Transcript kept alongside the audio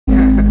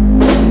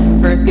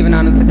first, giving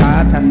honor to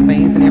God, Pastor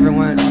Baines, and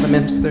everyone, all the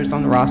ministers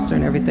on the roster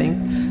and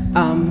everything.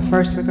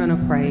 First, we're going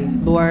to pray.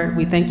 Lord,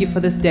 we thank you for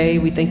this day.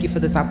 We thank you for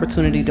this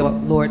opportunity,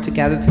 Lord, to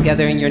gather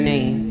together in your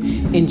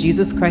name. In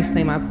Jesus Christ's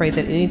name, I pray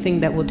that anything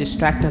that will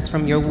distract us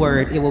from your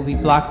word, it will be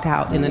blocked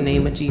out in the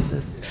name of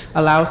Jesus.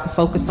 Allow us to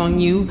focus on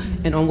you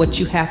and on what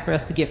you have for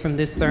us to get from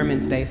this sermon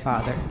today,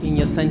 Father. In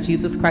your Son,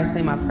 Jesus Christ's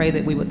name, I pray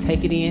that we will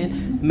take it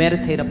in,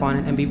 meditate upon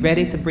it, and be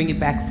ready to bring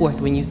it back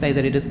forth when you say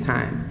that it is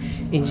time.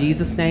 In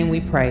Jesus' name we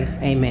pray.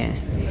 Amen.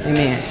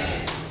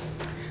 Amen.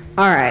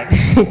 All right.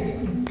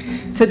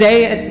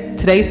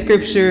 Today's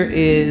scripture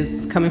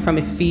is coming from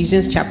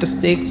Ephesians chapter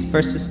 6,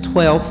 verses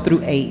 12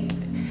 through 8.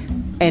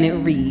 And it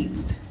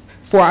reads,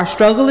 "For our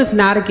struggle is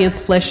not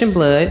against flesh and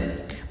blood,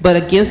 but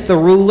against the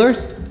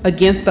rulers,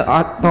 against the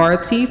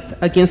authorities,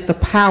 against the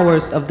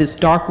powers of this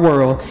dark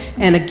world,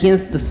 and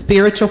against the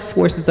spiritual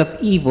forces of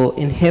evil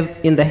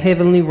in the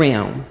heavenly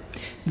realm.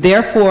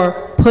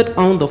 Therefore, put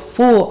on the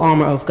full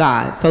armor of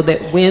God, so that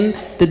when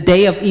the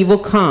day of evil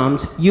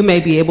comes, you may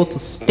be able to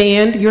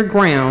stand your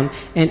ground,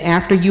 and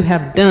after you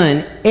have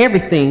done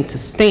everything to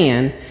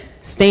stand,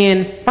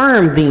 stand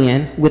firm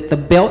then, with the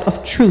belt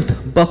of truth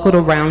buckled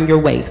around your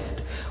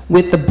waist,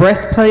 with the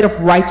breastplate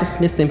of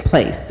righteousness in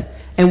place,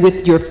 and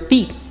with your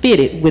feet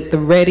fitted with the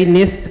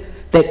readiness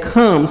that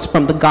comes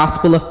from the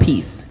gospel of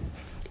peace.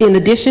 In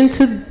addition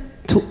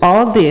to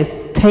all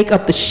this, take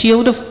up the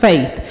shield of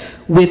faith,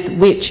 with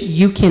which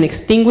you can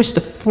extinguish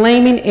the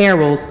flaming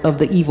arrows of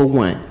the evil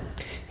one.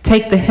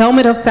 Take the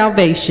helmet of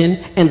salvation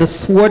and the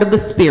sword of the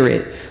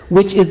Spirit,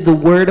 which is the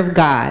word of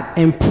God,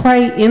 and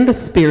pray in the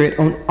Spirit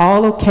on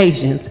all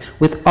occasions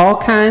with all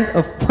kinds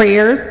of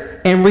prayers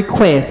and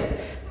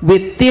requests.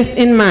 With this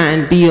in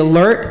mind, be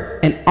alert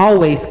and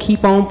always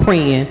keep on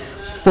praying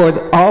for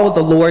all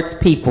the Lord's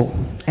people."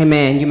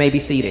 Amen. You may be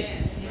seated.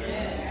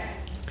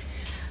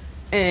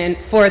 And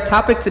for a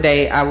topic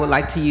today, I would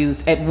like to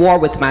use "at war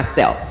with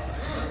myself."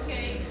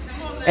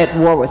 At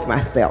war with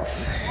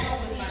myself.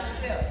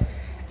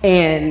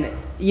 And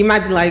you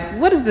might be like,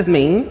 what does this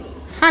mean?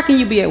 How can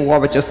you be at war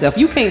with yourself?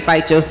 You can't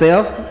fight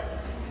yourself.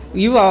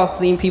 You all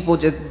seen people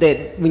just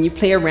that when you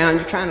play around,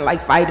 you're trying to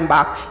like fight and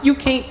box. You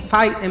can't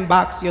fight and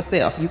box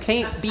yourself. You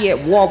can't be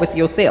at war with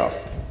yourself.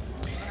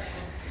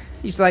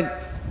 You're just like,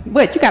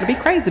 what? You got to be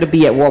crazy to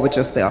be at war with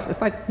yourself.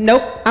 It's like,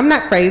 nope, I'm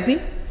not crazy.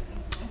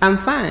 I'm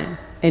fine.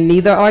 And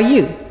neither are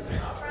you.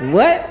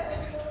 What?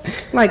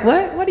 Like,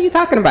 what? What are you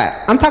talking about?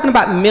 I'm talking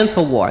about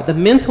mental war. The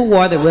mental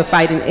war that we're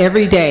fighting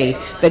every day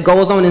that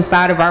goes on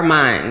inside of our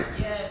minds.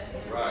 Yes.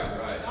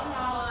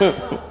 Right.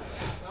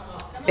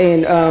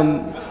 And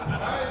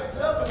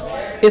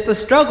it's a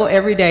struggle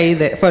every day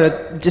that for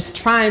just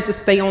trying to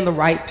stay on the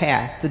right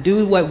path, to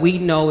do what we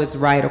know is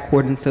right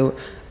according to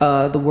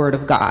the Word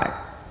of God.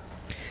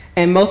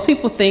 And most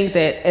people think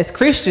that as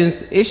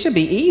Christians, it should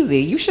be easy.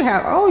 You should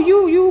have,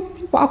 you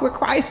walk with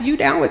Christ, you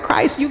down with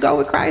Christ, you go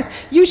with Christ.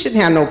 You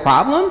shouldn't have no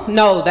problems.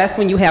 No, that's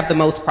when you have the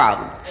most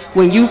problems.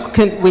 When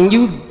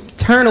you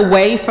turn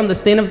away from the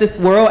sin of this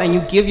world and you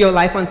give your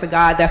life unto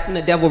God, that's when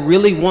the devil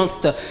really wants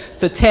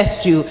to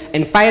test you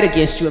and fight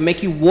against you and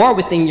make you war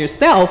within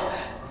yourself,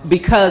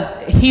 because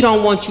he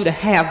don't want you to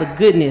have the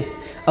goodness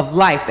of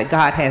life that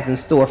God has in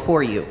store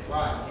for you.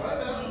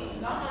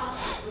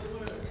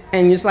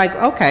 And you're just like,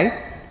 okay,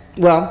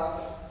 well,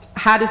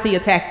 how does he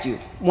attack you?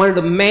 One of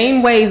the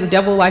main ways the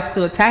devil likes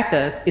to attack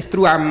us is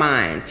through our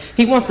mind.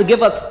 He wants to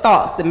give us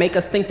thoughts that make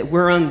us think that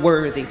we're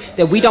unworthy,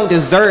 that we don't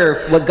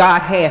deserve what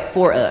God has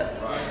for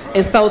us.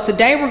 And so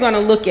today we're going to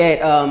look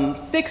at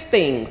 6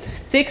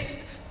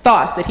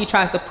 thoughts that he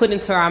tries to put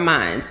into our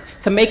minds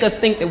to make us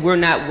think that we're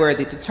not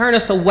worthy, to turn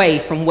us away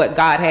from what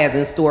God has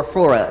in store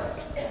for us.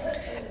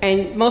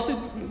 And most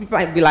people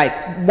might be like,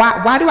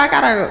 why do I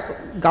got to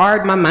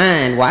guard my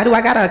mind? Why do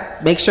I got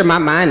to make sure my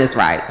mind is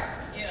right?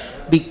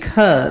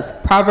 Because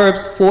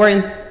Proverbs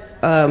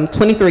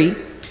 4:23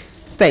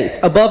 states,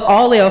 "Above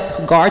all else,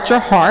 guard your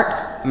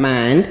heart,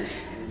 mind,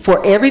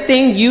 for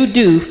everything you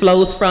do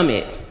flows from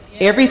it."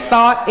 Every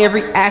thought,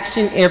 every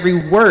action, every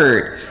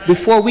word,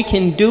 before we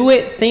can do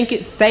it, think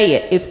it, say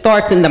it, it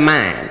starts in the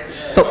mind.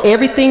 So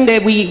everything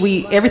that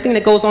everything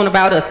that goes on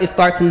about us, it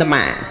starts in the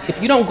mind.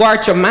 If you don't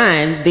guard your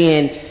mind,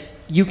 then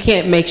you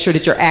can't make sure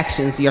that your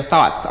actions, your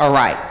thoughts are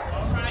right.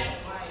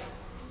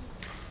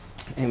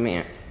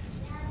 Amen.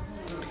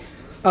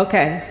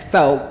 Okay,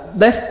 so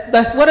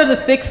that's what are the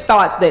 6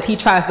 thoughts that he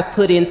tries to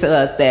put into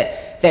us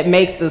that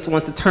makes us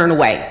want to turn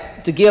away,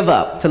 to give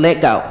up, to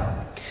let go.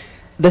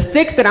 The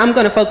 6 that I'm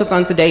going to focus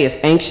on today is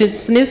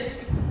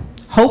anxiousness,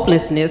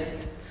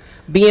 hopelessness,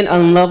 being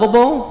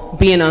unlovable,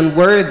 being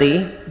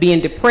unworthy, being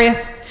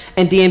depressed,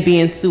 and then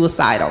being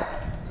suicidal.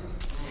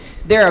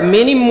 There are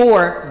many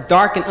more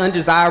dark and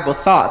undesirable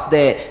thoughts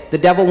that the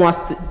devil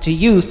wants to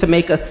use to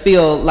make us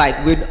feel like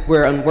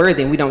we're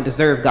unworthy and we don't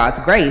deserve God's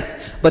grace.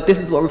 But this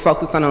is what we're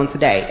focused on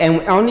today.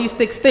 And on these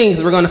 6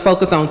 things, we're going to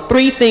focus on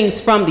 3 things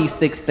from these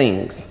 6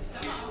 things.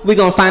 We're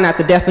going to find out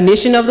the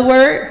definition of the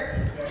word.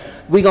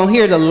 We're going to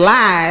hear the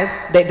lies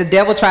that the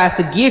devil tries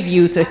to give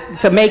you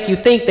to make you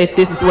think that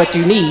this is what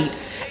you need.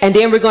 And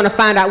then we're going to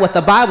find out what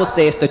the Bible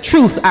says, the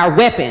truth, our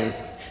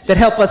weapons that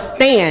help us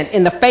stand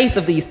in the face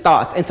of these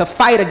thoughts and to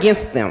fight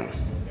against them.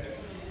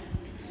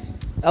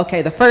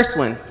 Okay, the first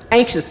one,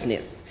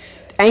 anxiousness.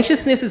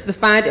 Anxiousness is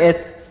defined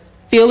as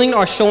feeling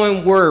or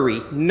showing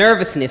worry,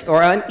 nervousness,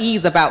 or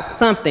unease about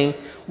something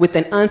with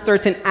an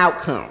uncertain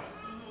outcome.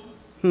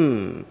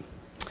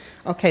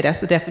 Okay,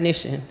 that's the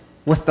definition.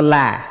 What's the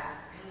lie?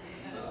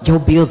 Your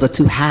bills are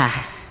too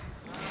high.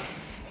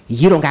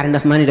 You don't got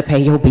enough money to pay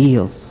your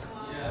bills.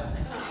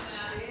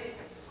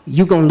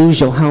 You gonna lose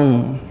your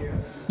home.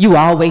 You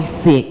always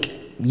sick.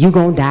 You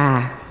gonna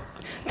die.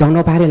 Don't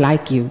nobody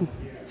like you.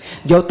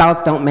 Your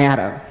thoughts don't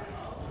matter.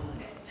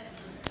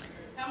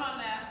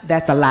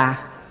 That's a lie.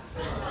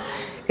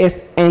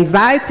 It's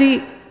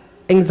anxiety.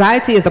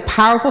 Anxiety is a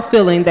powerful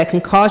feeling that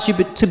can cause you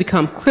to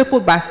become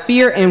crippled by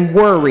fear and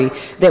worry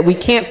that we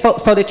can't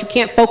so that you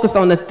can't focus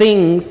on the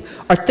things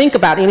or think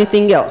about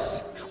anything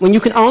else. When you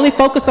can only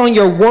focus on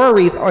your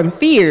worries or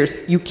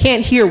fears, you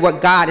can't hear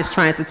what God is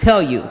trying to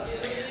tell you.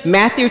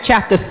 Matthew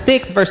chapter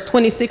 6, verse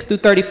 26 through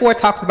 34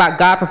 talks about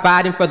God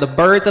providing for the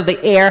birds of the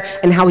air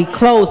and how he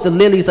clothes the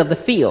lilies of the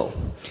field,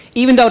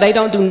 even though they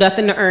don't do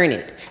nothing to earn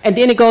it. And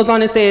then it goes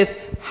on and says,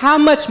 how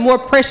much more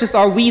precious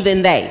are we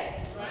than they?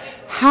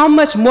 How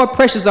much more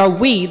precious are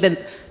we than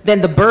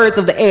the birds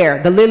of the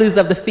air, the lilies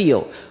of the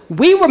field?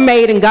 We were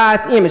made in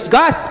God's image.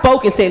 God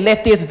spoke and said,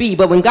 let this be.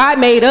 But when God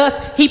made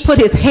us, he put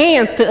his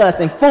hands to us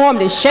and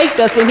formed and shaped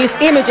us in his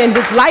image and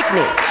his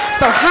likeness.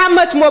 So how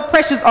much more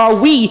precious are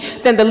we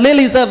than the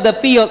lilies of the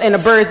field and the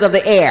birds of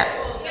the air?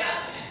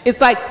 It's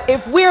like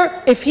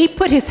if he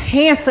put his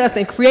hands to us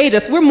and created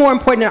us, we're more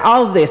important than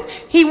all of this.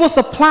 He will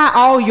supply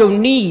all your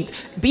needs.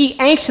 Be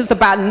anxious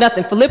about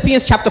nothing.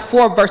 Philippians chapter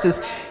 4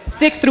 verses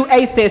 6 through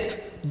 8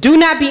 says, do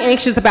not be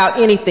anxious about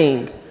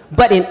anything,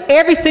 but in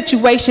every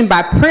situation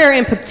by prayer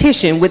and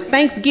petition with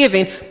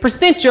thanksgiving,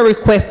 present your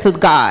requests to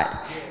God.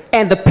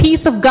 And the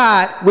peace of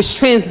God, which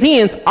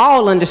transcends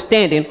all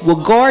understanding,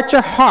 will guard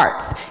your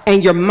hearts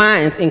and your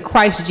minds in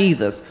Christ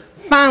Jesus.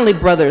 Finally,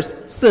 brothers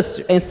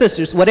and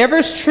sisters, whatever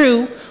is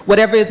true,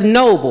 whatever is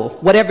noble,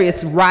 whatever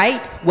is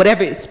right,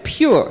 whatever is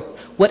pure,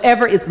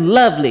 whatever is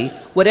lovely,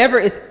 whatever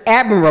is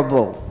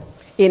admirable,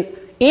 if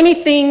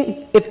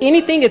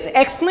anything is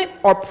excellent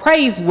or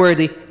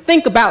praiseworthy,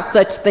 think about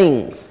such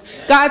things.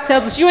 God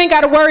tells us, you ain't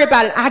got to worry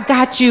about it. I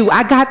got you.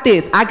 I got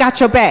this. I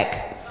got your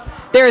back.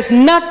 There is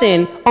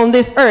nothing on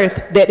this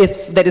earth that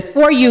is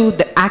for you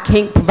that I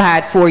can't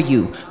provide for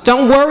you.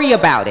 Don't worry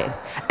about it.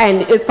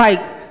 And it's like,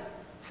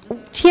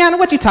 Tyana,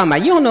 what you talking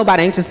about? You don't know about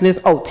anxiousness.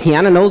 Oh,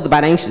 Tyana knows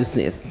about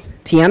anxiousness.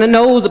 Tyana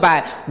knows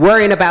about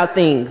worrying about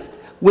things.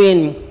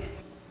 When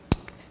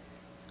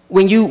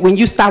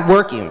you stop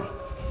working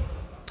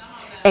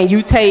and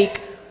you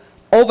take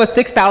over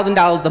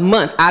 $6,000 a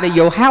month out of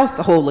your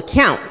household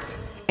accounts,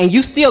 and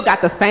you still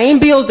got the same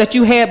bills that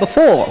you had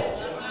before.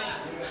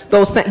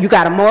 You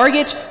got a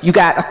mortgage, you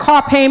got a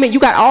car payment, you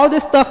got all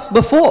this stuff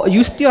before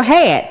you still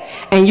had,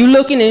 and you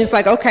looking and it's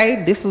like,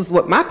 okay, this is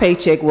what my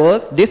paycheck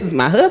was, this is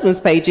my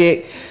husband's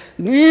paycheck.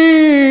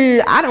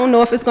 I don't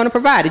know if it's going to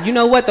provide it. You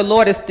know what? The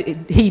Lord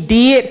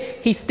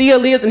he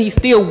still is, and he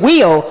still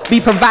will be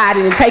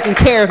providing and taking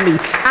care of me.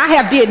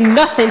 I did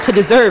nothing to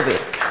deserve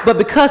it, but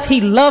because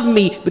he loved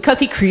me, because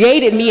he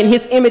created me in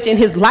his image and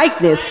his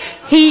likeness,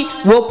 he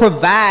will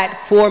provide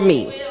for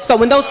me. So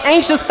when those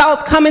anxious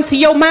thoughts come into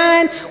your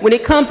mind, when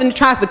it comes and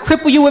tries to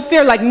cripple you with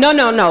fear, like, no,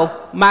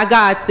 my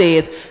God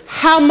says,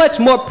 how much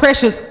more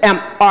precious are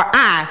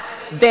I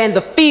than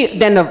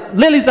the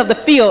lilies of the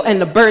field and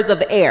the birds of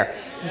the air?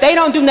 They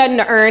don't do nothing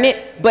to earn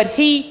it, but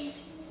he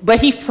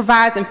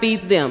provides and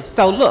feeds them.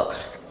 So look,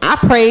 I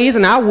praise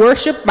and I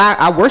worship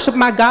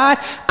my God.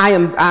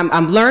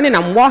 I'm learning,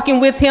 I'm walking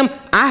with him.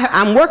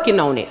 I'm working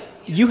on it.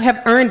 You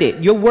have earned it.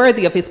 You're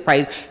worthy of his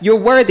praise. You're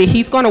worthy.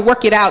 He's going to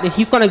work it out, and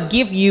he's going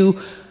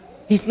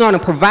to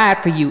provide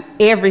for you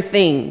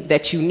everything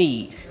that you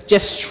need.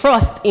 Just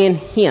trust in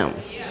him.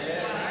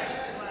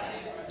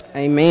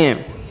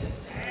 Amen.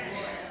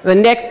 The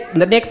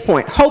next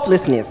point,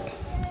 hopelessness.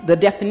 The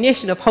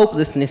definition of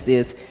hopelessness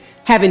is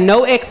having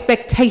no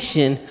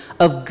expectation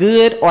of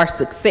good or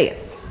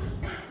success.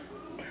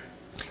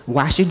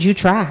 Why should you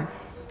try?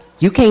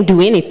 You can't do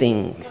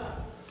anything.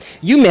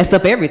 You mess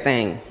up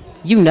everything.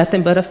 You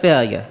nothing but a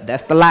failure.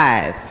 That's the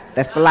lies.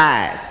 That's the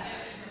lies.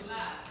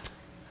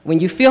 When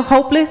you feel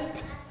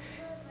hopeless,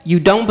 you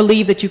don't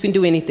believe that you can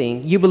do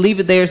anything. You believe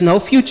that there's no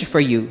future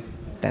for you.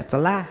 That's a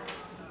lie.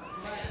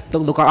 The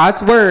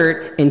God's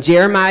word in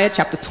Jeremiah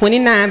chapter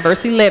 29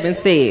 verse 11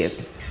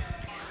 says,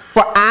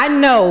 for I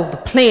know the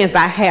plans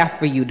I have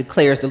for you,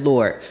 declares the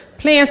Lord.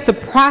 Plans to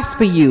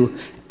prosper you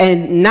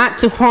and not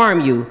to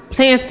harm you.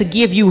 Plans to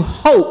give you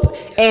hope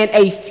and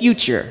a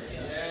future.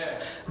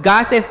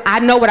 God says, I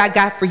know what I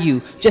got for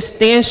you. Just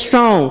stand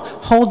strong.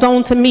 Hold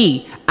on to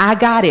me. I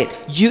got it.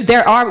 You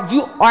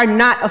are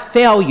not a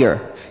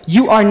failure.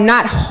 You are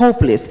not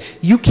hopeless.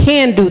 You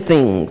can do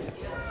things.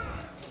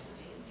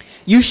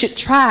 You should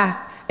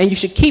try, and you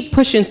should keep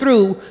pushing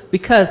through,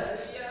 because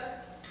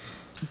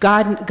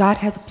God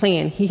has a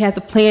plan. He has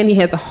a plan. He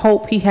has a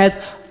hope. He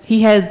has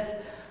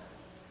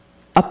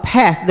a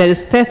path that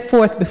is set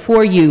forth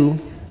before you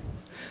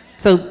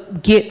to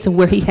get to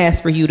where he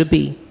has for you to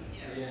be.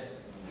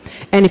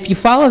 And if you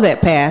follow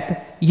that path,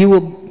 you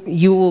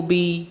will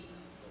be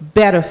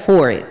better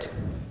for it.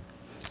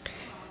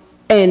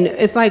 And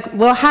it's like,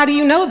 well, how do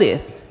you know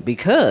this?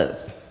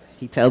 Because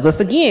he tells us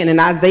again in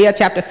Isaiah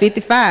chapter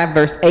 55,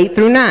 verse 8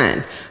 through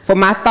 9. For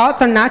my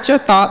thoughts are not your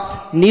thoughts,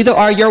 neither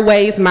are your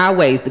ways my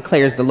ways,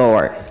 declares the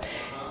Lord.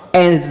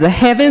 And as the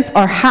heavens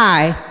are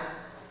higher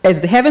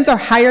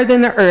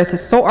than the earth,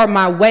 so are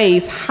my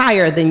ways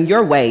higher than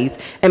your ways,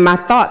 and my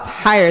thoughts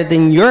higher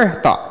than your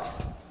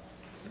thoughts.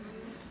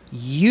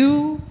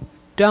 You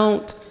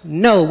don't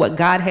know what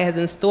God has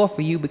in store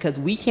for you because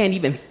we can't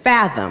even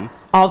fathom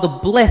all the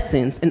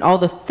blessings and all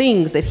the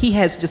things that he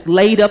has just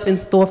laid up in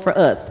store for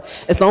us,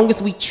 as long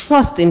as we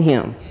trust in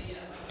him.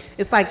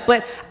 It's like,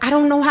 but I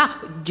don't know how.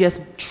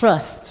 Just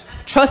trust.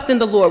 Trust in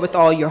the Lord with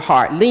all your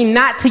heart. Lean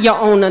not to your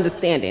own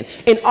understanding.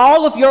 In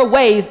all of your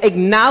ways,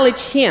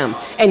 acknowledge him,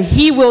 and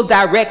he will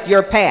direct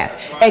your path.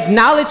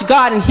 Acknowledge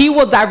God, and he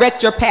will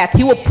direct your path.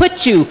 He will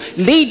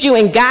lead you,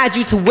 and guide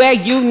you to where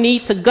you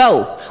need to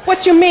go.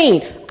 What you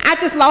mean? I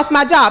just lost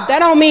my job. That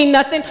don't mean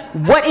nothing.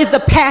 What is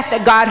the path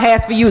that God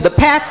has for you? The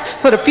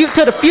path to the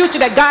future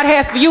that God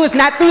has for you is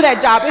not through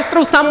that job. It's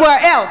through somewhere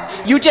else.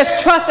 You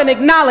just trust and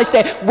acknowledge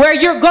that where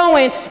you're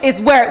going is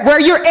where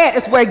you're at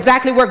is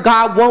exactly where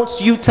God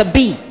wants you to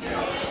be.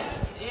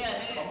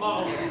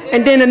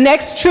 And then the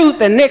next truth,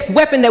 the next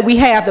weapon that we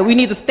have that we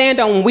need to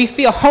stand on when we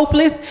feel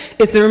hopeless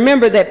is to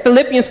remember that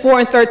Philippians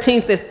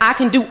 4:13 says, I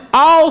can do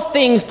all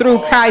things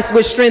through Christ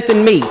which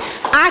strengthen me.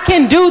 I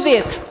can do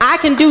this. I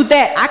can do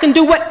that. I can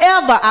do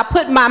whatever I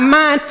put my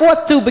mind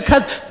forth to,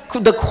 because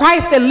the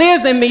Christ that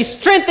lives in me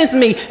strengthens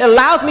me. It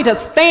allows me to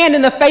stand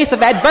in the face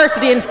of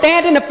adversity and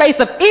stand in the face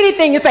of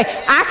anything and say,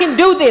 I can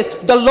do this.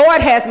 The Lord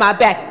has my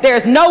back. There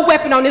is no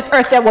weapon on this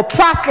earth that will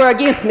prosper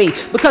against me,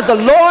 because the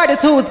Lord is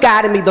who is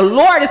guiding me. The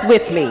Lord is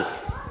with me.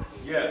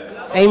 Yes.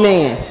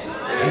 Amen.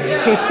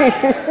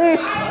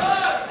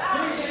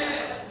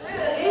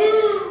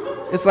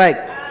 It's like,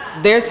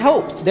 there's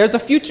hope. There's a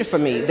future for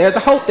me. There's a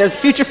hope. There's a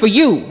future for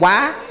you.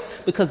 Why?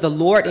 Because the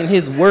Lord in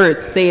his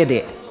word said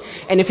it.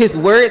 And if his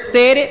word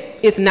said it,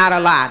 it's not a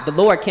lie. The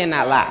Lord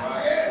cannot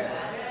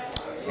lie.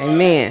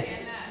 Amen.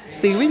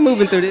 See, we're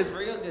moving through this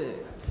real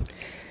good.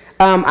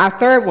 Our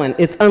third one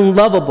is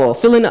unlovable.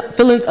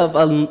 Feelings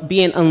of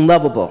being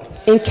unlovable.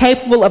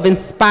 Incapable of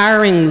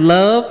inspiring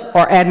love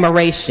or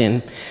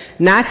admiration.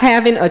 Not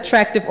having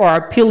attractive or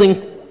appealing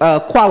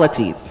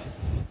qualities.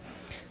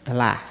 The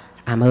lie.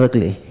 I'm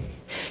ugly.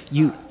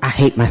 I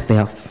hate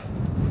myself.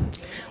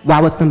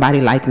 Why would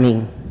somebody like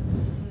me?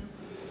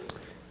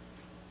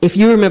 If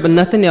you remember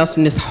nothing else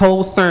from this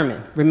whole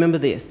sermon, remember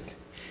this.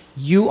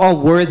 You are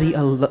worthy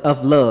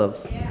of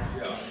love.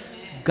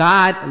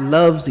 God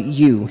loves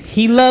you.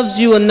 He loves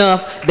you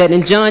enough that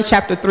in John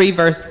chapter 3,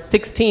 verse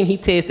 16, he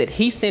says that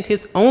he sent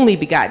his only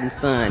begotten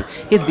son,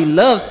 his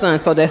beloved son,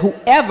 so that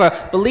whoever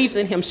believes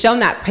in him shall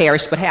not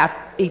perish but have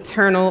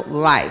eternal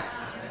life.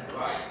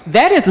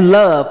 That is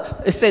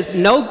love. It says,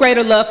 no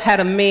greater love had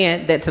a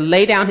man than to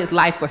lay down his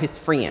life for his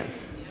friend.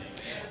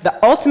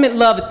 The ultimate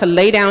love is to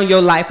lay down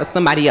your life for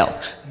somebody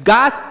else.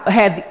 God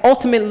had the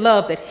ultimate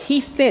love that he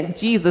sent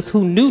Jesus,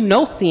 who knew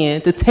no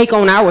sin, to take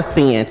on our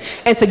sin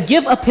and to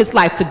give up his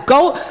life, to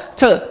go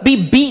to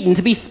be beaten,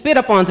 to be spit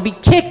upon, to be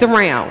kicked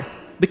around,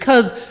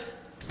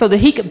 so that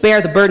he could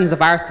bear the burdens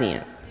of our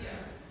sin.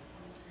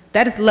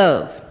 That is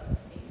love.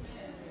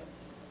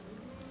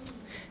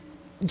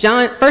 1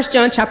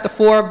 John chapter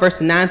 4, verse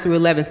 9 through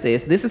 11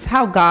 says, this is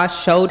how God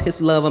showed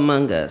his love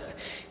among us.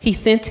 He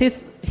sent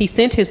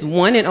his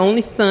one and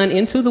only Son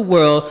into the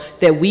world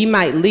that we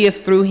might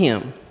live through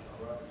him.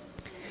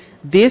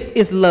 This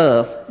is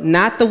love,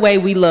 not the way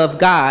we love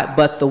God,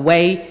 but the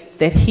way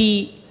that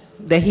he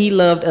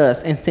loved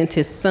us and sent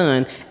his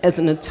Son as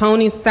an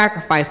atoning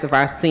sacrifice of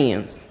our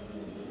sins.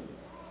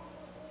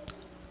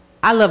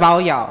 I love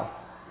all y'all,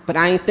 but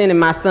I ain't sending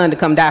my Son to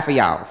come die for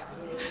y'all.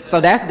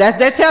 So that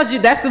tells you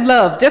that's the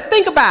love. Just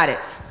think about it.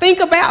 Think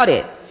about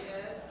it.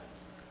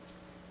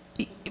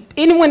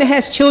 Anyone that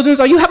has children,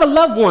 or you have a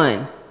loved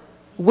one,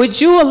 would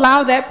you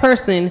allow that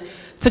person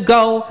to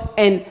go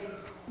and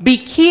be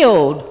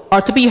killed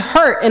or to be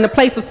hurt in the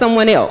place of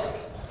someone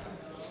else?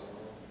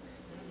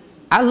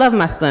 I love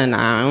my son.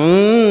 I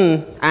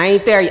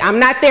ain't there. I'm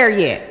not there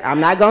yet. I'm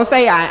not going to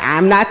say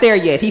I'm not there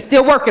yet. He's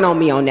still working on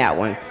me on that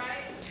one.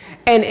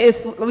 And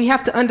we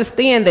have to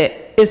understand that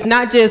it's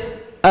not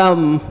just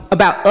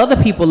about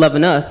other people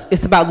loving us.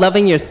 It's about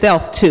loving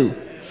yourself too.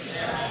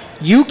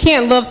 You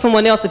can't love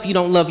someone else if you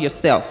don't love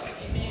yourself.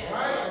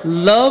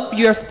 Love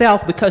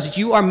yourself, because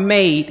you are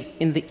made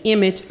in the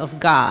image of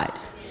God.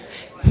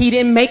 He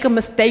didn't make a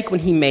mistake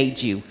when he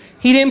made you.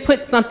 He didn't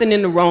put something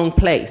in the wrong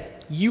place.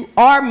 You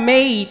are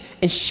made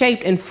and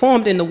shaped and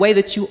formed in the way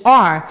that you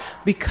are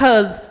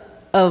because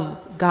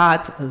of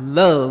God's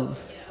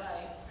love.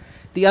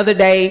 The other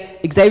day,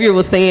 Xavier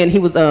was saying he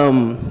was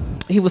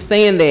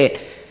saying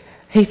that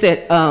he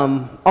said,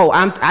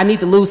 I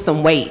need to lose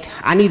some weight.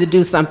 I need to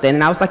do something.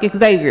 And I was like,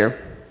 Xavier,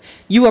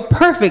 you are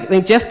perfect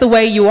in just the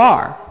way you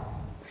are.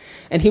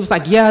 And he was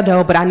like, yeah,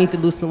 no, but I need to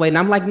lose some weight. And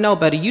I'm like, no,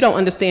 buddy, you don't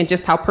understand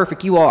just how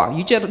perfect you are.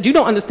 You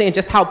don't understand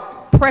just how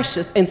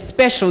precious and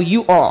special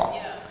you are.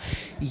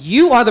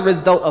 You are the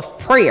result of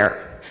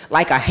prayer,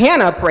 like a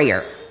Hannah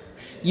prayer.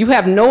 You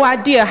have no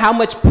idea how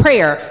much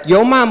prayer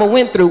your mama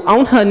went through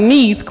on her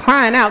knees,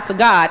 crying out to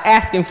God,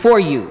 asking for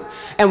you.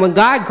 And when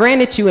God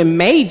granted you and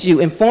made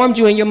you and formed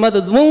you in your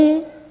mother's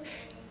womb,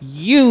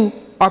 you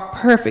are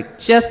perfect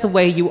just the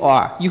way you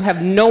are. You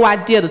have no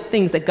idea the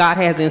things that God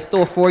has in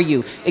store for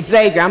you.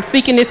 Xavier, I'm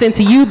speaking this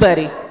into you,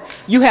 buddy.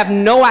 You have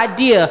no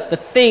idea the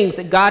things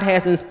that God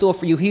has in store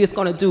for you. He is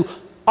going to do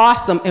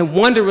awesome and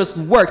wondrous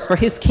works for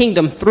his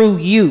kingdom through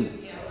you.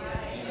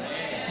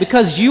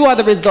 Because you are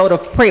the result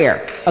of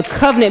prayer, a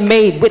covenant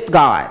made with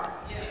God.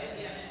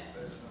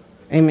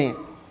 Amen.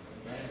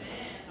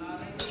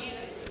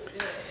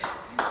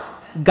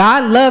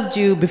 God loved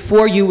you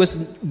before you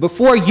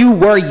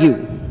were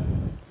you.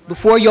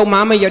 Before your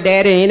mama, your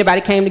dad, and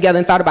anybody came together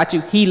and thought about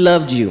you, he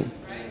loved you.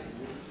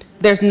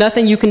 There's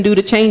nothing you can do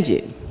to change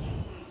it.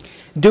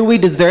 Do we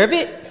deserve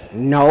it?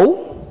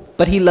 No,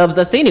 but he loves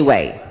us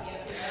anyway.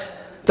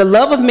 The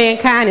love of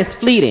mankind is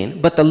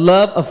fleeting, but the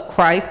love of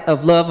Christ,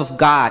 love of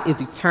God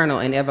is eternal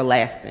and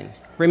everlasting.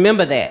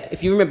 Remember that.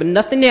 If you remember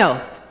nothing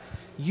else,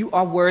 you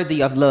are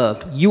worthy of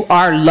love. You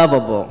are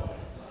lovable.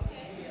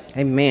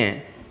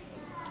 Amen.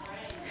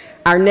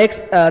 Our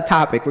next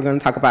topic we're going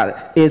to talk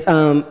about is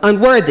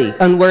unworthy.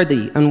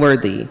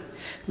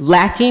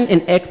 Lacking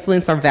in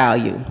excellence or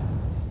value.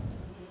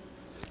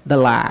 The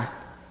lie.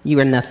 You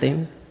are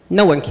nothing.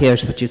 No one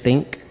cares what you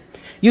think.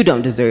 You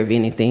don't deserve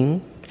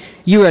anything.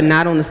 You are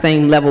not on the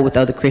same level with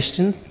other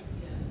Christians.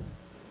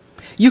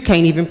 You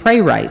can't even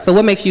pray right. So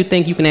what makes you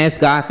think you can ask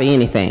God for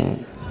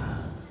anything?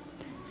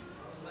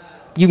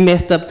 You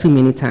messed up too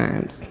many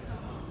times.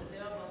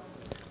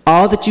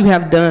 All that you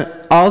have done,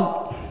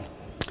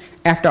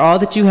 after all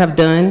that you have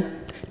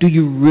done, do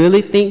you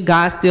really think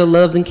God still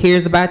loves and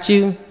cares about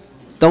you?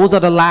 Those are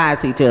the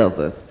lies he tells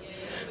us.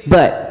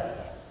 But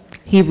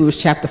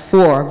Hebrews chapter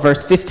 4,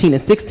 verse 15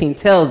 and 16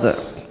 tells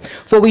us,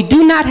 for we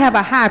do not have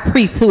a high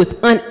priest who is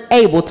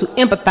unable to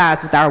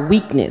empathize with our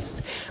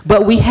weakness,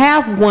 but we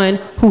have one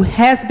who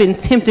has been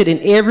tempted in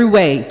every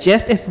way,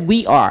 just as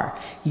we are,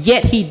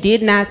 yet he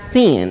did not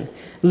sin.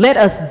 Let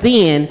us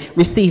then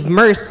receive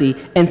mercy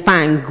and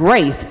find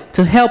grace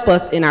to help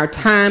us in our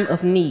time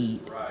of need.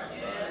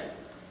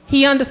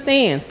 He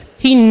understands.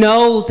 He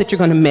knows that you're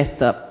going to mess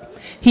up.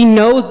 He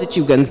knows that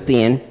you're going to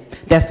sin.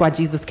 That's why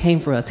Jesus came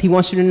for us. He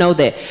wants you to know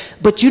that.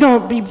 But you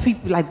don't be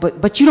people like,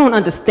 but you don't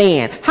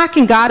understand. How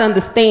can God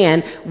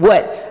understand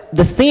what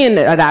the sin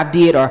that I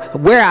did or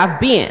where I've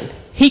been?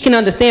 He can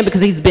understand because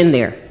he's been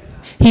there.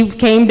 He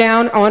came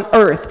down on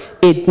earth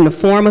in the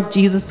form of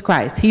Jesus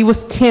Christ. He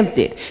was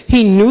tempted.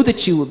 He knew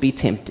that you would be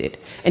tempted.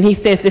 And he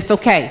says, it's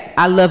okay.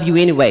 I love you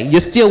anyway. You're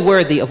still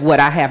worthy of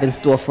what I have in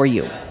store for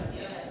you.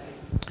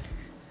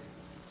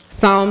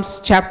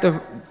 Psalms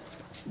chapter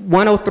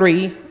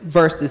 103,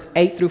 verses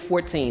 8 through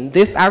 14.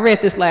 I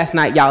read this last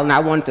night, y'all, and I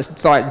wanted to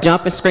start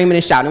jumping, screaming,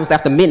 and shouting. It was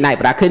after midnight,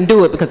 but I couldn't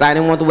do it because I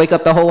didn't want to wake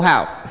up the whole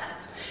house.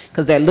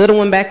 Because that little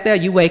one back there,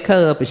 you wake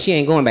her up, and she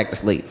ain't going back to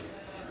sleep.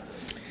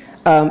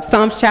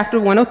 Psalms chapter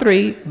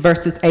 103,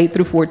 verses 8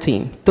 through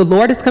 14. The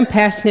Lord is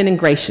compassionate and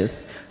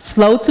gracious,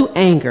 slow to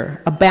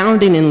anger,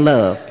 abounding in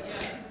love.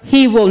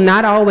 He will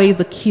not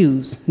always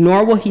accuse,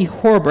 nor will he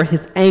harbor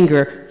his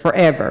anger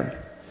forever.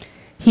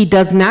 He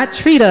does not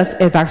treat us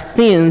as our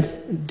sins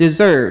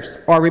deserves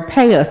or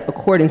repay us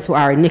according to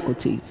our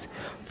iniquities.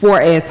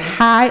 For as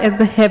high as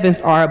the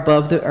heavens are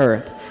above the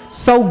earth,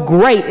 so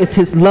great is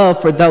his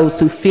love for those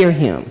who fear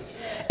him.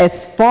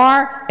 As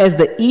far as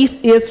the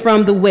east is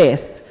from the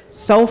west,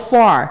 so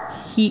far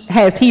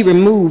has he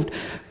removed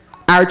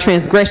our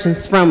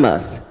transgressions from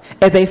us.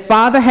 As a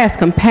father has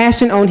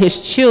compassion on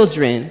his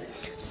children,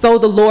 so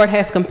the Lord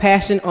has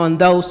compassion on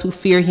those who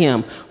fear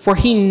him, for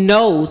he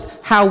knows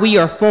how we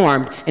are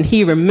formed, and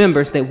he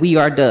remembers that we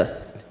are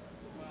dust.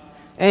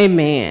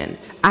 Amen.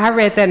 I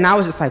read that and I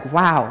was just like,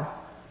 wow.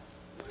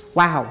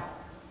 Wow.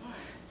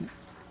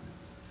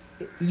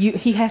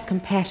 He has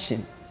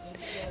compassion.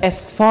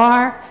 As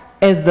far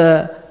as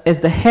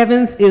the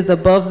heavens is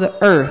above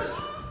the earth,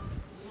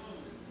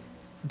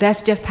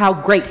 that's just how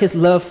great his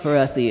love for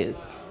us is.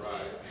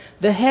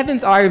 The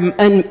heavens are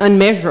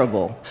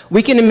unmeasurable.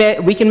 We can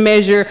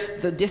measure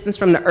the distance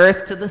from the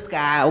earth to the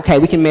sky. Okay,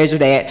 we can measure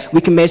that.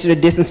 We can measure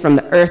the distance from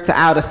the earth to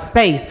outer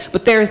space.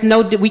 But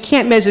we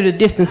can't measure the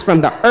distance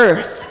from the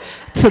earth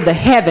to the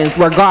heavens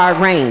where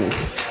God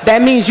reigns.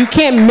 That means you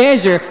can't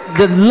measure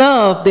the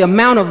love, the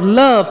amount of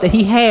love that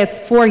he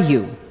has for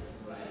you.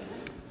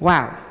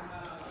 Wow.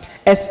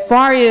 As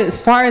far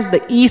as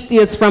the east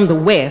is from the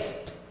west,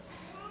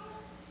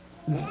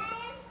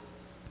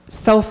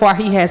 so far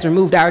he has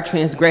removed our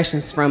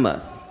transgressions from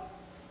us.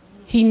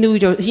 He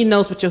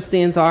knows what your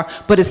sins are.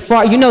 But as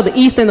far, the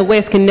east and the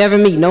west can never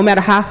meet. No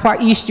matter how far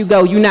east you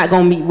go, you're not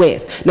going to meet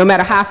west. No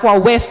matter how far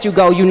west you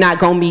go, you're not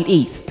going to meet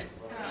east.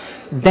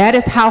 That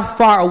is how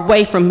far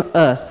away from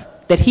us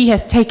that he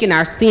has taken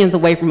our sins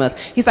away from us.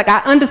 He's like, I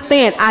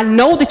understand. I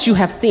know that you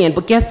have sinned,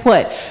 but guess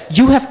what?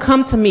 You have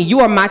come to me. You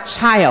are my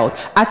child.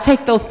 I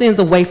take those sins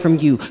away from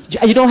you.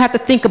 You don't have to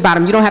think about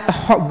them. You don't have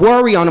to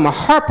worry on them or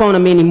harp on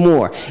them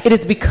anymore. It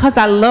is because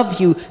I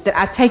love you that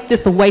I take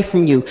this away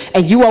from you.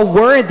 And you are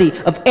worthy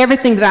of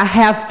everything that I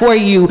have for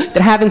you, that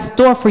I have in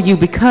store for you,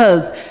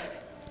 because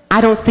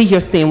I don't see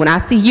your sin. When I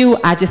see you,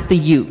 I just see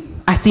you.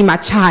 I see my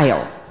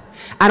child.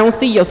 I don't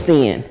see your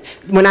sin.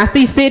 When I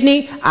see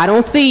Sydney, I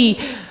don't see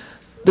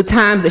the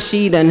times that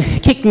she done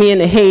kicked me in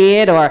the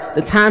head, or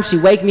the time she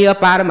wake me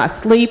up out of my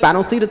sleep. I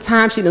don't see the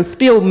time she done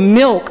spilled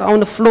milk on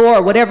the floor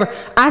or whatever.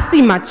 I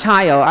see my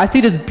child. I see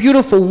this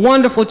beautiful,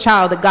 wonderful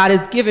child that God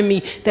has given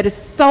me that is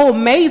so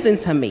amazing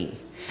to me.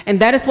 And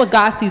that is what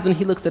God sees when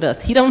he looks at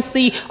us. He don't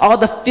see all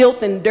the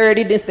filth and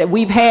dirtiness that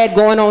we've had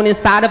going on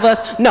inside of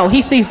us. No,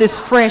 he sees this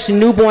fresh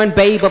newborn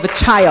babe of a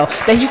child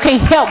that you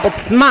can't help but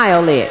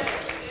smile at.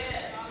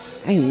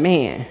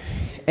 Amen.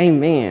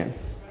 Amen.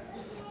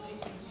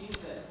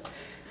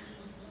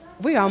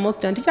 We're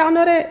almost done. Did y'all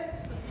know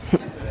that?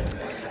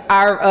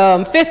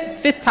 Our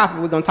fifth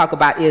topic we're going to talk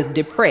about is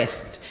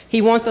depressed.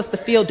 He wants us to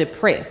feel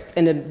depressed.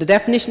 And the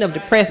definition of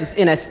depressed is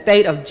in a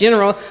state of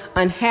general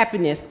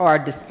unhappiness or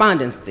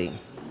despondency.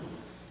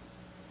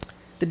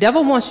 The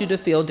devil wants you to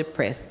feel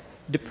depressed.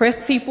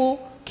 Depressed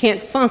people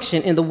can't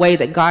function in the way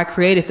that God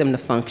created them to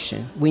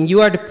function. When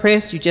you are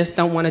depressed, you just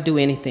don't want to do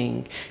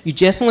anything. You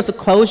just want to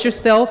close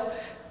yourself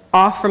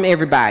off from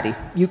everybody.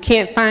 You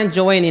can't find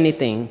joy in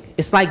anything.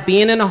 It's like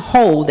being in a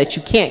hole that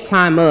you can't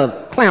climb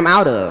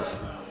out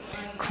of.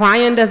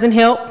 Crying doesn't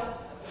help,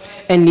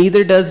 and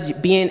neither does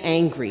being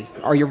angry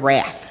or your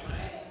wrath.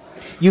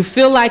 You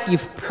feel like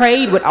you've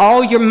prayed with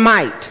all your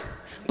might,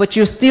 but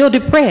you're still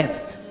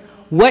depressed.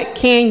 What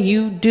can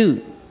you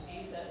do?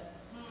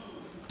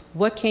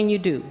 What can you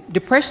do?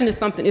 Depression is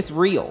something, it's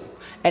real.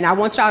 And I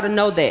want y'all to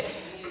know that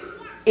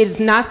it's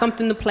not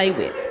something to play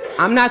with.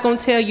 I'm not going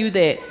to tell you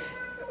that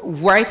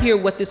right here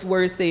what this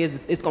word says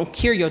is it's going to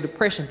cure your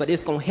depression, but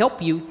it's going to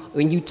help you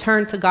when you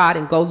turn to God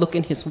and go look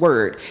in his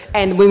word.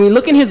 And when we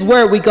look in his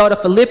word, we go to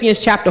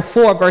Philippians chapter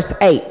 4, verse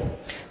 8.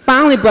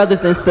 Finally,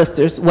 brothers and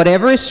sisters,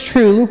 whatever is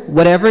true,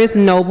 whatever is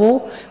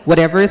noble,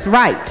 whatever is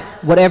right,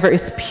 whatever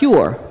is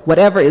pure,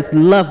 whatever is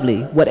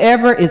lovely,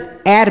 whatever is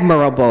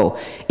admirable,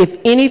 if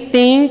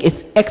anything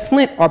is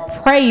excellent or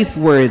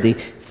praiseworthy,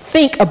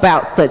 think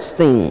about such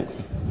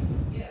things.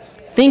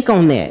 Think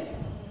on that.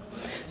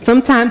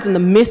 Sometimes in the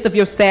midst of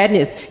your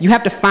sadness, you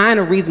have to find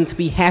a reason to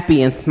be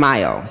happy and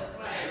smile.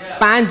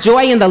 Find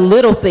joy in the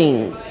little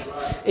things.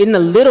 In the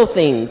little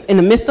things. In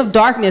the midst of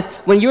darkness,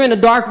 when you're in a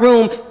dark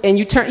room and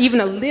you turn even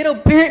a little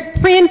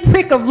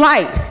pinprick of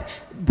light,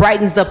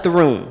 brightens up the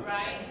room.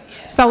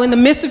 So in the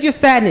midst of your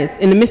sadness,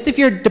 in the midst of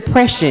your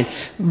depression,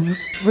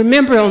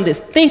 remember on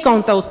this. Think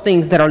on those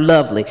things that are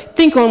lovely.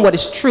 Think on what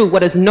is true,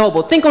 what is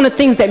noble. Think on the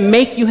things that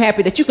make you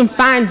happy, that you can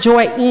find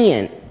joy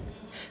in.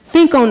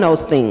 Think on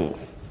those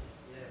things.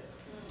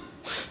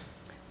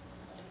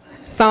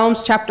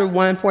 Psalms chapter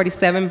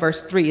 147,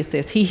 verse 3, it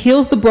says, he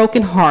heals the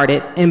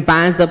brokenhearted and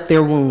binds up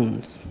their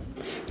wounds.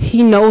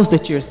 He knows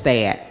that you're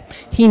sad.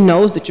 He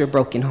knows that you're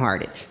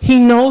brokenhearted. He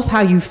knows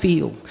how you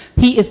feel.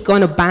 He is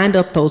going to bind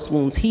up those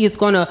wounds. He is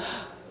going to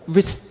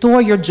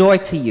restore your joy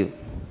to you.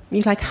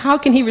 You're like, how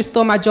can he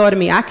restore my joy to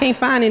me? I can't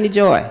find any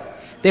joy.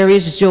 There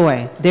is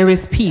joy. There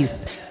is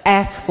peace.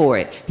 Ask for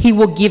it. He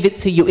will give it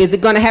to you. Is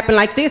it going to happen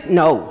like this?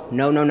 No,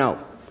 no, no, no.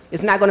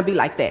 It's not going to be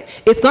like that.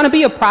 It's going to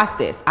be a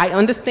process. I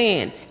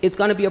understand. It's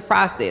going to be a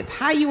process.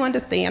 How you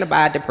understand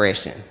about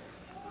depression?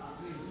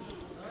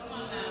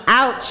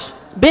 Ouch.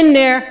 Been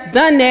there,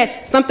 done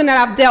that. Something that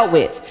I've dealt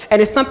with.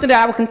 And it's something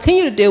that I will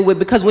continue to deal with,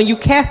 because when you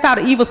cast out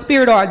an evil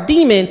spirit or a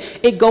demon,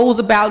 it goes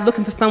about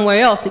looking for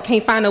somewhere else. It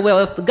can't find nowhere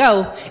else to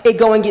go. It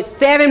go and get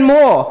 7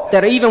 more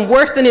that are even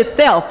worse than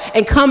itself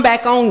and come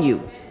back on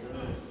you.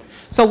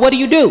 So what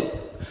do?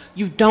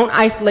 You don't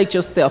isolate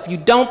yourself. You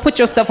don't put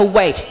yourself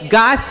away.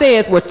 God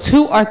says where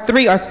 2 or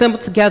 3 are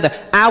assembled together,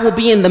 I will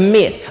be in the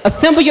midst.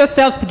 Assemble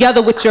yourselves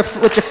together with your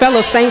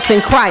fellow saints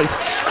in Christ.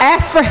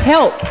 Ask for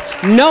help.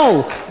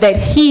 Know that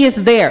he is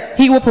there.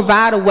 He will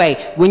provide a way.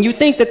 When you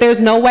think that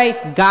there's no way,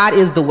 God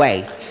is the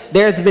way.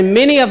 There's been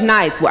many of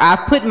nights where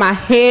I've put my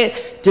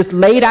head just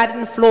laid out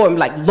on the floor and be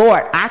like,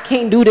 Lord, I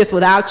can't do this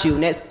without you.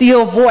 And that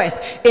still voice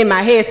in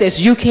my head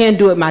says, you can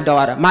do it, my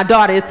daughter. My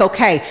daughter, it's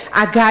okay.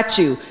 I got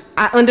you.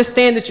 I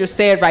understand that you're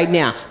sad right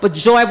now, but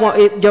joy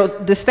won't,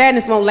 the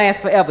sadness won't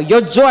last forever. Your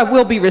joy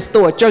will be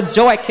restored. Your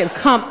joy can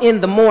come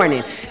in the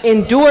morning.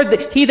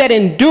 He that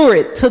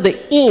endured to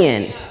the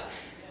end,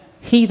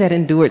 he that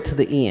endured to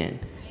the end,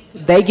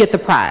 they get the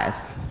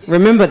prize.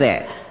 Remember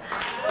that.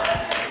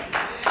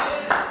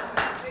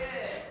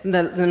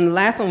 The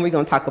last one we're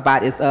going to talk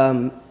about is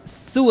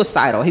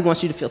suicidal. He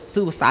wants you to feel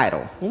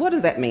suicidal. What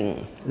does that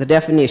mean? The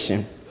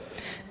definition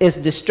is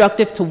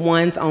destructive to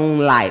one's own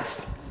life.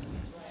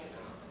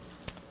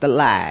 The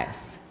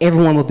lies.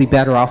 Everyone would be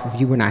better off if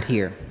you were not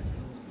here.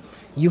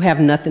 You have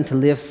nothing to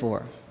live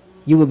for.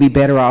 You would be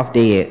better off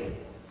dead.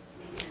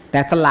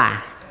 That's a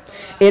lie.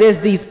 It is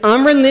these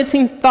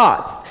unrelenting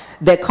thoughts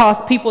that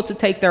cause people to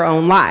take their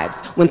own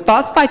lives. When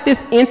thoughts like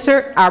this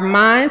enter our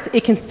minds,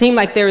 it can seem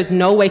like there is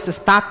no way to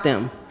stop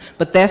them,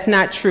 but that's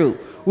not true.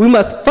 We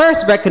must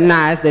first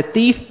recognize that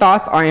these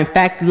thoughts are in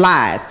fact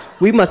lies.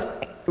 We must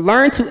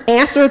learn to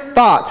answer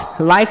thoughts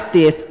like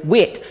this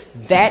with,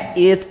 "That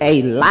is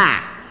a lie."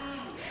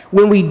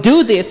 When we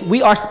do this,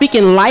 we are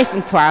speaking life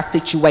into our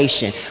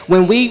situation.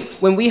 When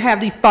we have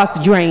these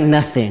thoughts, "You ain't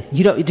nothing.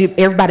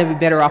 Everybody would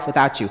be better off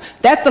without you."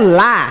 That's a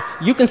lie.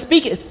 You can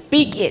speak it.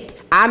 Speak it.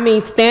 I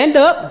mean, stand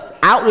up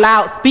out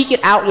loud. Speak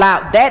it out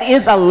loud. That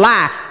is a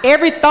lie.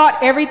 Every thought,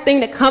 everything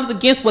that comes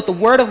against what the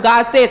Word of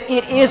God says,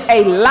 it is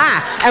a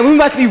lie. And we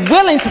must be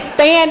willing to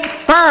stand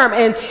firm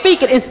and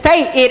speak it and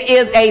say it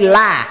is a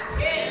lie.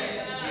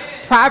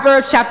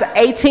 Proverbs chapter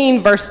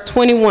 18, verse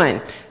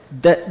 21.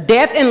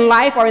 Death and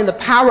life are in the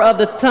power of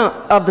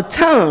the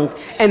tongue,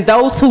 and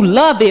those who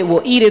love it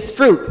will eat its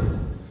fruit.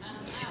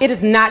 It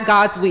is not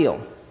God's will.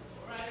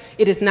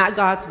 It is not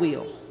God's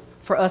will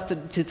for us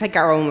to take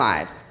our own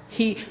lives.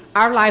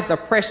 Our lives are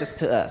precious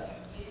to us.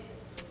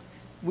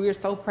 We are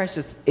so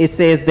precious. It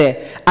says that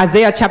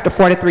Isaiah chapter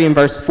 43 and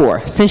verse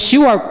 4. Since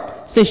you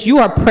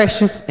are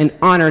precious and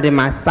honored in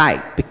my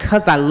sight,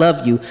 because I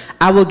love you,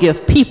 I will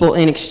give people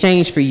in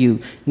exchange for you,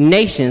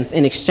 nations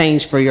in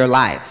exchange for your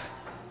life.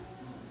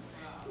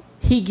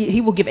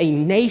 He will give a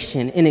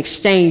nation in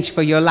exchange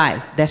for your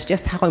life. That's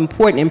just how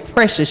important and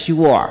precious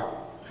you are.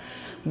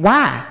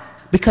 Why?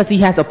 Because he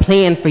has a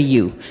plan for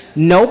you.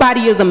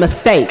 Nobody is a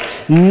mistake.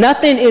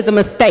 Nothing is a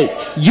mistake.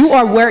 You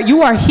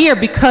are here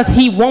because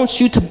he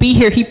wants you to be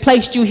here. He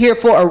placed you here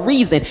for a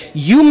reason.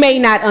 You may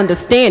not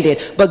understand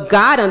it, but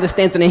God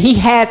understands it, and he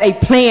has a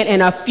plan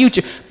and a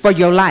future for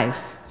your life.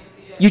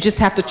 You just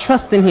have to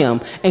trust in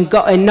him and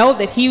go and know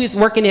that he is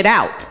working it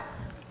out.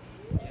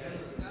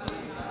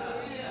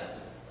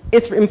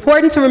 It's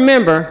important to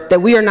remember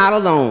that we are not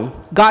alone.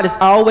 God is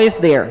always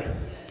there.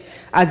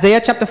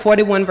 Isaiah chapter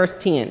 41 verse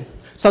 10.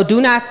 So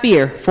do not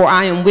fear, for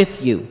I am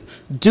with you.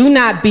 Do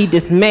not be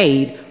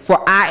dismayed,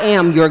 for I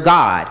am your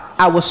God.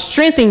 I will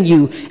strengthen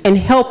you and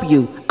help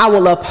you. I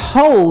will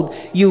uphold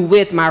you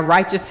with my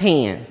righteous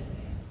hand.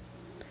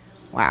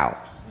 Wow.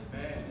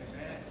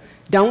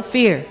 Don't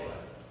fear.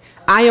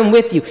 I am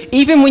with you.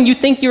 Even when you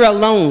think you're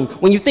alone,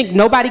 when you think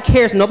nobody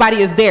cares,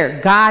 nobody is there,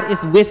 God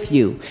is with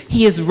you.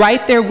 He is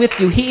right there with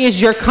you. He is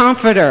your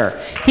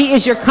comforter. He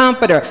is your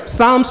comforter.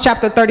 Psalms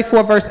chapter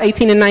 34, verse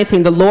 18 and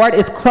 19. The Lord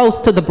is close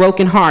to the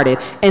brokenhearted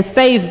and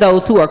saves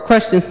those who are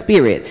crushed in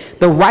spirit.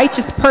 The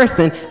righteous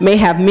person may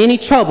have many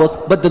troubles,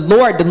 but the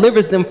Lord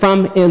delivers them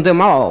from them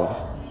all.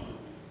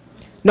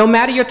 No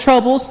matter your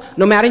troubles,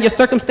 no matter your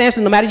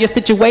circumstances, no matter your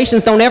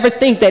situations, don't ever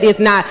think that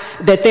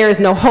there is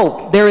no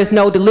hope, there is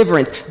no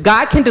deliverance.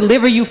 God can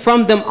deliver you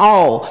from them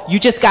all. You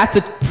just got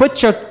to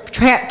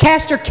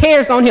cast your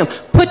cares on him.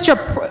 Put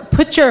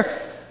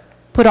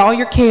all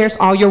your cares,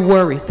 all your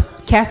worries,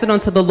 cast it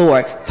unto the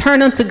Lord.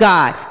 Turn unto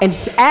God and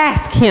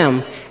ask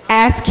him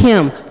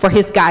for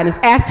his guidance.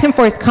 Ask him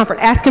for his comfort.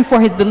 Ask him for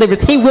his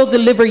deliverance. He will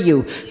deliver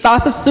you.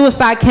 Thoughts of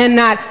suicide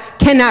cannot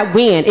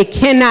win. It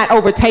cannot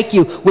overtake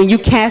you when you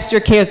cast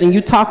your cares and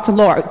you talk to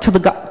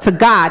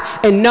God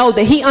and know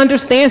that he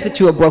understands that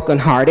you are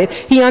brokenhearted.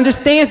 He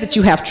understands that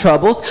you have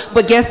troubles.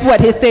 But guess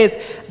what? It says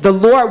the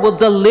Lord will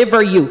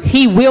deliver you.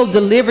 He will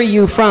deliver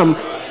you from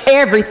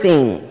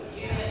everything.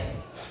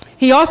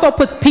 He also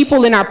puts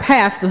people in our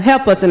path to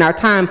help us in our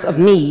times of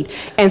need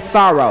and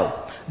sorrow.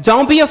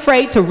 Don't be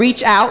afraid to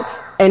reach out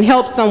and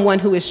help someone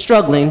who is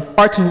struggling,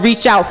 or to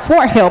reach out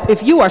for help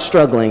if you are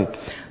struggling.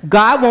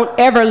 God won't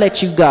ever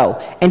let you go,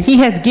 and he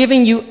has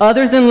given you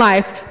others in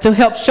life to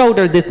help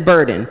shoulder this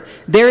burden.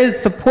 There is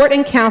support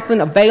and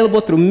counseling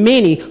available through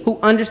many who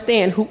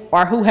understand who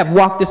have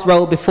walked this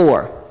road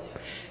before.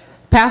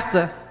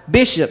 Pastor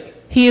Bishop,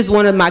 he is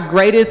one of my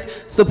greatest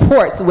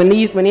supports when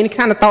any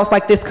kind of thoughts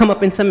like this come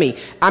up into me.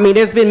 I mean,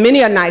 there's been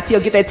many a nights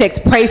he'll get that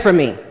text, "Pray for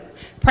me.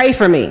 Pray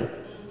for me."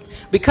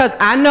 Because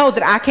I know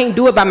that I can't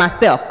do it by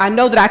myself. I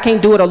know that I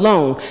can't do it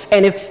alone.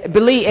 And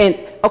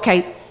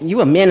okay,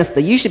 you a minister,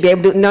 you should be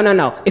able to do it.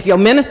 No. If your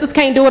ministers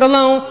can't do it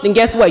alone, then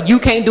guess what? You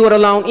can't do it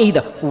alone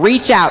either.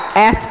 Reach out,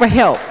 ask for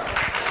help.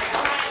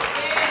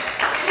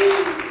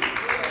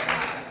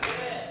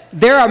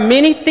 There are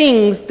many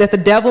things that the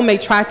devil may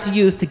try to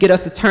use to get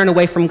us to turn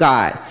away from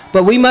God,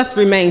 but we must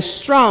remain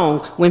strong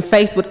when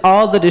faced with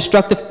all the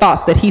destructive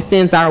thoughts that he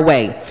sends our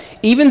way.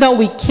 Even though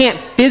we can't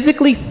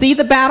physically see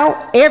the battle,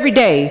 every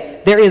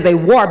day there is a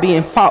war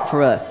being fought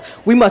for us.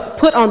 We must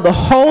put on the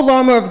whole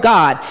armor of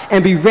God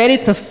and be ready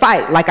to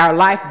fight like our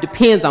life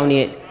depends on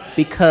it,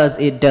 because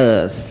it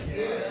does.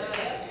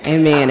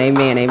 Amen,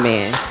 amen,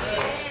 amen.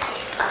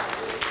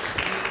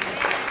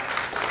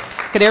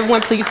 Could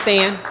everyone please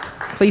stand?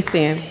 Please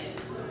stand.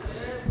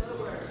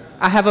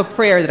 I have a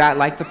prayer that I'd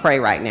like to pray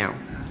right now.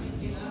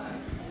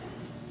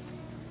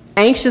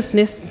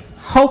 Anxiousness,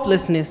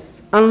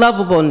 hopelessness,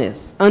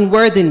 unlovableness,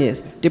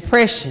 unworthiness,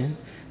 depression,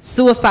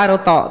 suicidal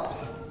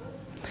thoughts.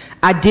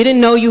 I didn't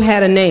know you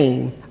had a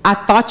name. I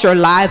thought your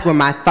lies were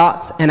my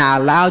thoughts, and I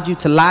allowed you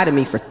to lie to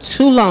me for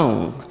too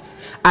long.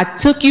 I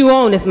took you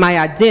on as my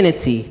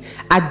identity.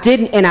 I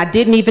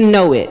didn't even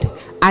know it.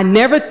 I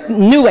never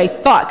knew a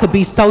thought could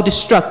be so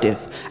destructive.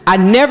 I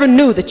never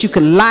knew that you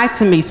could lie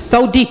to me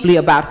so deeply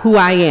about who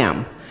I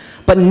am.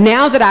 But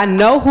now that I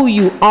know who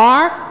you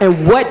are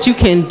and what you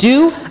can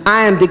do,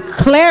 I am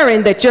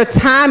declaring that your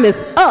time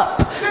is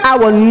up. I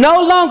will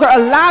no longer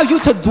allow you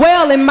to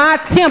dwell in my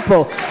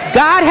temple.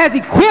 God has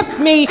equipped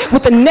me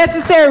with the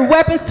necessary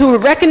weapons to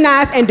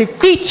recognize and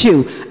defeat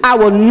you. I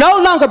will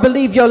no longer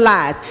believe your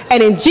lies.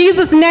 And in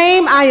Jesus'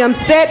 name, I am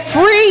set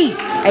free.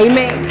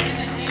 Amen.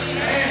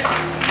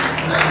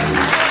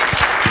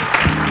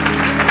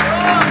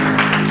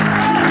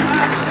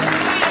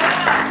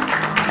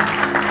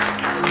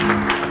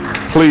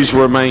 Please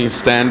remain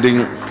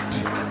standing.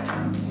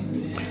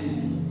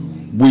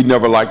 We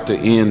never like to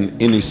end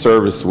any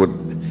service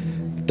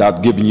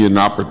without giving you an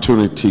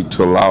opportunity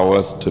to allow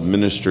us to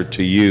minister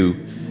to you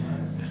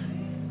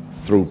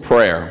through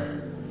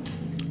prayer.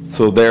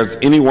 So if there's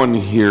anyone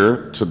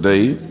here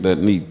today that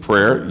need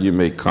prayer, you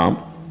may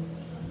come.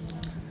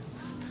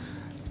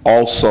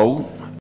 Also,